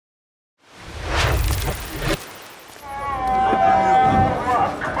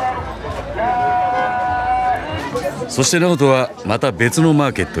そして直人はまた別のマ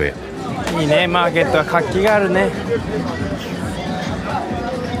ーケットへ。いいね、マーケットは活気があるね。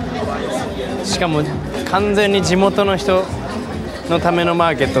しかも完全に地元の人のためのマ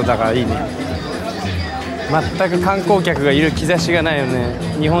ーケットだからいいね。全く観光客がいる兆しがないよね。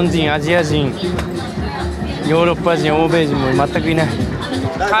日本人、アジア人、ヨーロッパ人、欧米人も全くいない。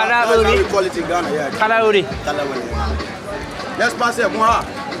空売り、空売り、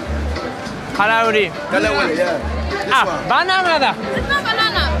空売り。あ、バナナだ。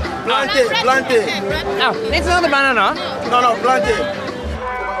あ、いつのバナナ？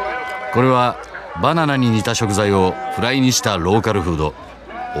これはバナナに似た食材をフライにしたローカルフード。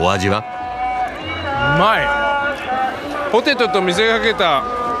お味は？うまい。ポテトと見せかけた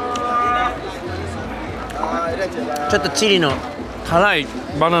ちょっとチリの辛い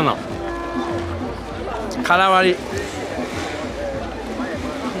バナナ、辛割り。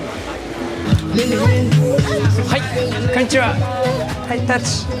はい、こんにちは。はい、タッ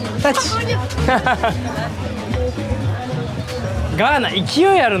チタッチガーナ勢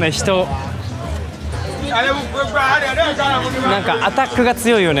いあるね、人。なんかアタックが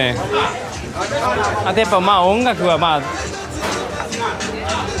強いよね。あとやっぱまあ音楽はまあ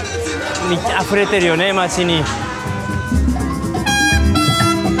溢れてるよね、街に。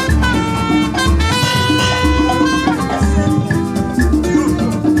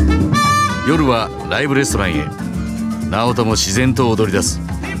夜はライブレストランへ。直人も自然と踊り出す。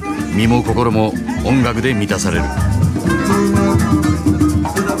身も心も音楽で満たされる。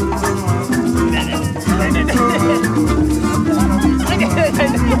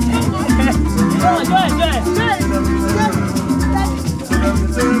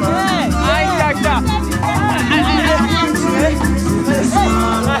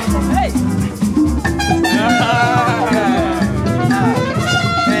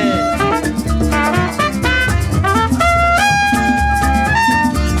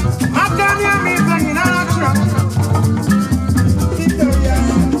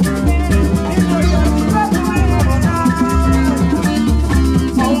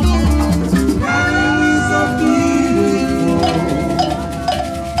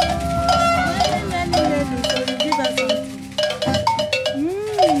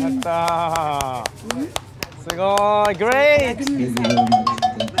すごい、グレート。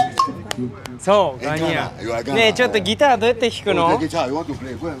そう、ガニア。ねえ、ちょっとギターどうやって弾くの？ギ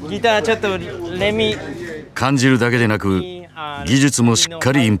ターちょっとレミ。感じるだけでなく技術もしっ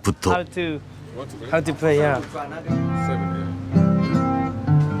かりインプット。How to play, yeah.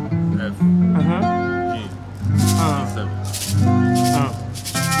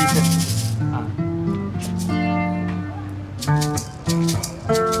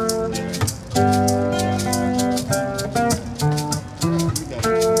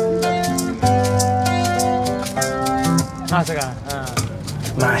あ、そうか。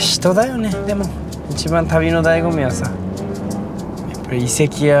まあ人だよね。でも一番旅の醍醐味はさ、やっぱり遺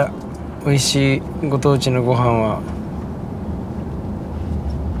跡や美味しいご当地のご飯は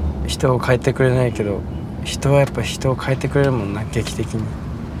人を変えてくれないけど、人はやっぱ人を変えてくれるもんな、劇的に。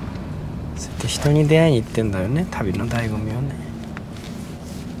そうやって人に出会いに行ってんだよね、旅の醍醐味はね。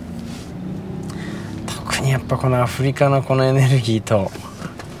特にやっぱこのアフリカのこのエネルギーと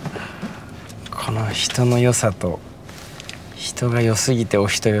この人の良さと、人が良すぎてお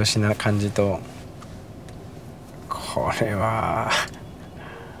人よしな感じと、これは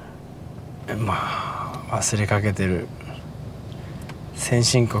まあ忘れかけてる、先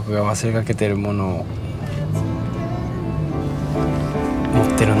進国が忘れかけてるものを持っ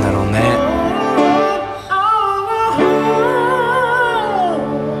てるんだろうね。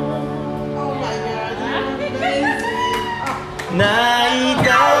泣いた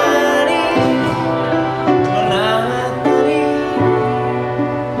り笑ったり、い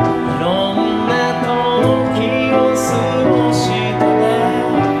ろんな時を過ごしたね。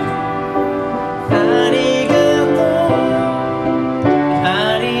ありがとう、あ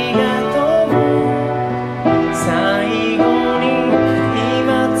りがとう。最後に今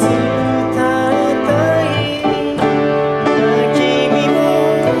伝えたい。今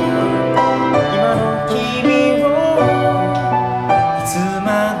の君をいつま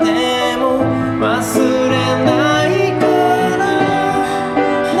でも忘れないから、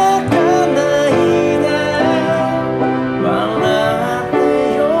泣かないで笑って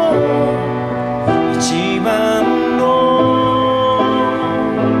よ。一番の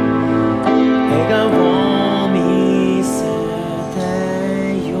笑顔見せて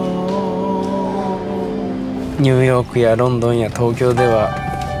よ。ニューヨークやロンドンや東京では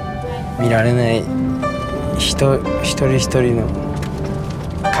見られない一人一人の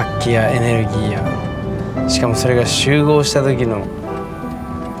活気やエネルギーやしかもそれが集合した時の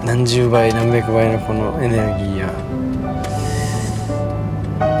何十倍何百倍のこのエネルギーや、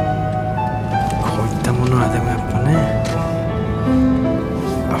こういったものはでもやっぱね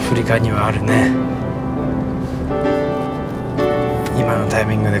アフリカにはあるね。今のタイ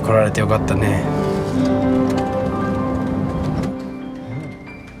ミングで来られてよかったね。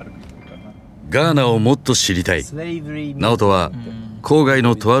ガーナをもっと知りたいナオトは郊外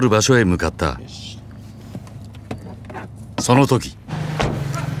のとある場所へ向かった。その時、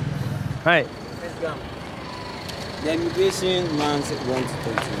はい。The immigration man wants to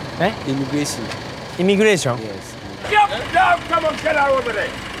talk to you. Eh? Immigration. Immigration? Yes. Come on, get out over there.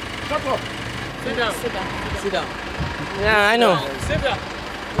 Shut up. Sit down. Sit down. Yeah, I know. Sit down.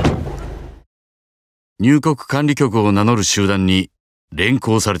 入国管理局を名乗る集団に連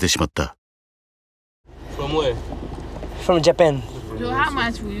行されてしまった。From where? From Japan. So how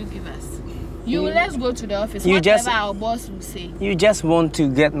much will you give us? You let's go to the office. You Whatever just- our boss will say. You just want to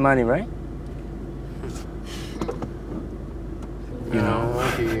get money, right? You know,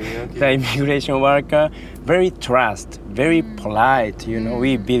 the immigration worker, very trust, very polite, you know,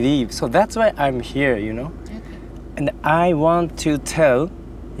 we believe. So that's why I'm here, you know. And I want to tell,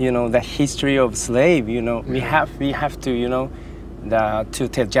 you know, the history of slave, you know. We have to, you know, to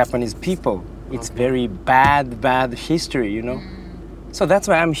tell Japanese people. It's very bad history, you know. So that's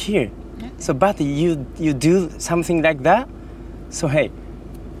why I'm here. So, but you do something like that. So hey,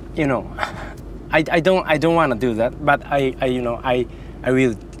 you know, I don't want to do that. But I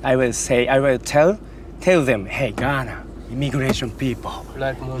will tell them, hey, Ghana, immigration people,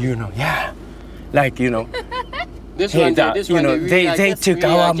 Like money. you know, yeah, like you know, This hey, one, that, you know, they took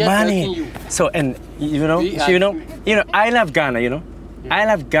our money. You. So and you know, We so, are- you know, I love Ghana, you know, I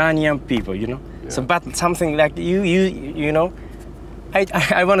love Ghanaian people, you know. So, but something like you know.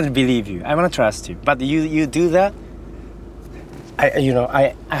 I want to believe you. I want to trust you. But you do that.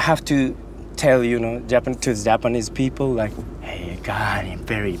 I have to tell, you know, to Japanese people like, hey, Ghana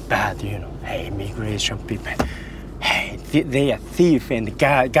very bad, you know. Hey, immigration people. Hey, they are thief and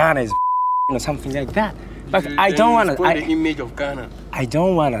Ghana is, you know, something like that. But I don't want Spoil the to. image of Ghana. I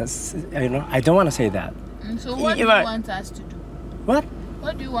don't want to. You know, I don't want to say that. So what do you Right. want us to do? What?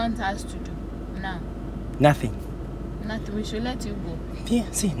 What do you want us to do now? Nothing. Nothing. We should let you go. Yeah,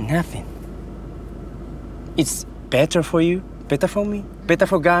 see, nothing. It's better for you, better for me, better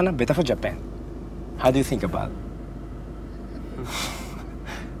for Ghana, better for Japan. How do you think about it?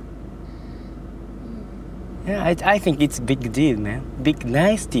 Yeah, I think it's a big deal, man. Big,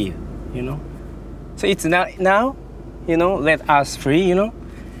 nice deal, you know? So it's now, you know, let us free, you know?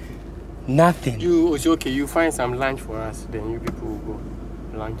 Nothing. It's okay. You find some lunch for us, then you people will go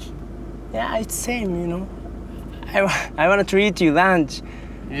lunch. Yeah, it's same, you know? I want to treat you lunch.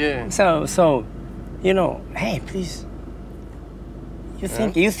 Yeah. So, you know, hey, please.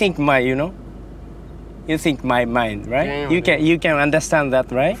 You think my, you know, you think my mind, right? Yeah, You can understand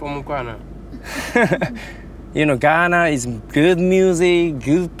that, right? From Ghana. You know, Ghana is good music,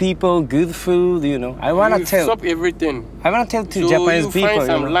 good people, good food. You know, I wanna tell. Stop everything. I wanna tell to So Japanese you people. find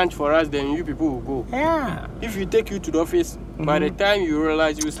some you know. lunch for us, then you people will go. Yeah. If you take you to the office, by the time you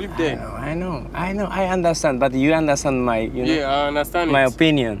realize you will sleep there. I know. I understand, but you understand my, you know, Yeah, I understand my it.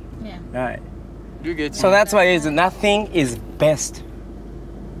 opinion, Yeah. right? You get So me? that's why nothing is best.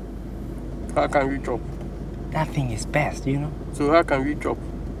 How can we chop? Nothing is best, you know. So how can we chop?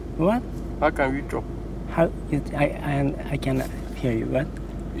 What? How can we chop? How? I cannot hear you. What?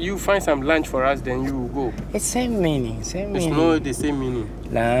 You find some lunch for us, then you will go. It's same meaning. Same It's meaning. not the same meaning.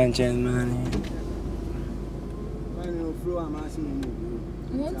 Lunch and money.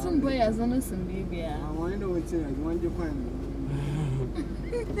 Want some boy as honest and baby.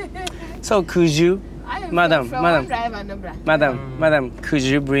 So could you, Madam, Madam. Madam, could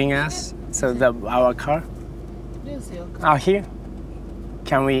you bring us our car? This is your car. Out here?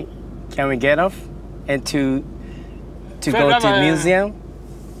 Can we get off and to go to museum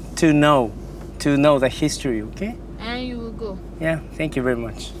to know the history? Okay? And you will go. Yeah. Thank you very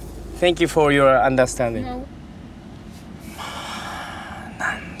much. Thank you for your understanding. No.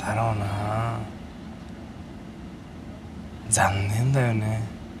 なんだろうな。残念だよね。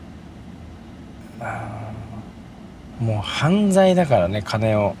もう犯罪だからね、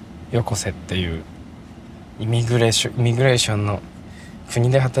金をよこせっていうイミグレーションの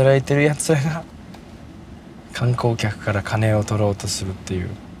国で働いてるやつらが観光客から金を取ろうとするっていう。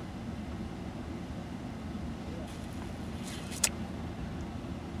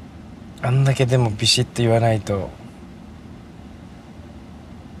あんだけでもビシッと言わないと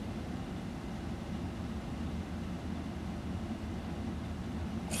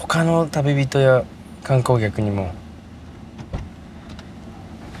他の旅人や観光客にも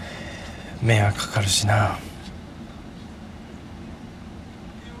迷惑かかるしな。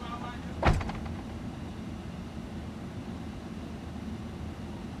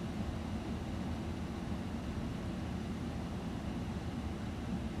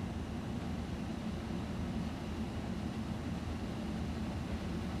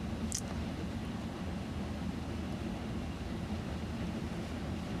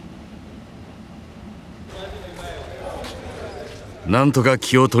なんとか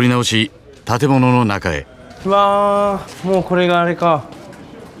気を取り直し建物の中へ。うわー、もうこれがあれか、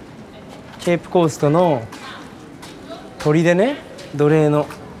ケープコーストの砦ね、奴隷の。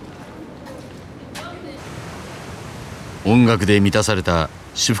音楽で満たされた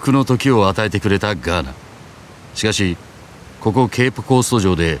至福の時を与えてくれたガーナ。しかしここケープコースト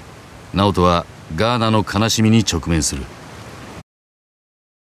上でナオトはガーナの悲しみに直面する。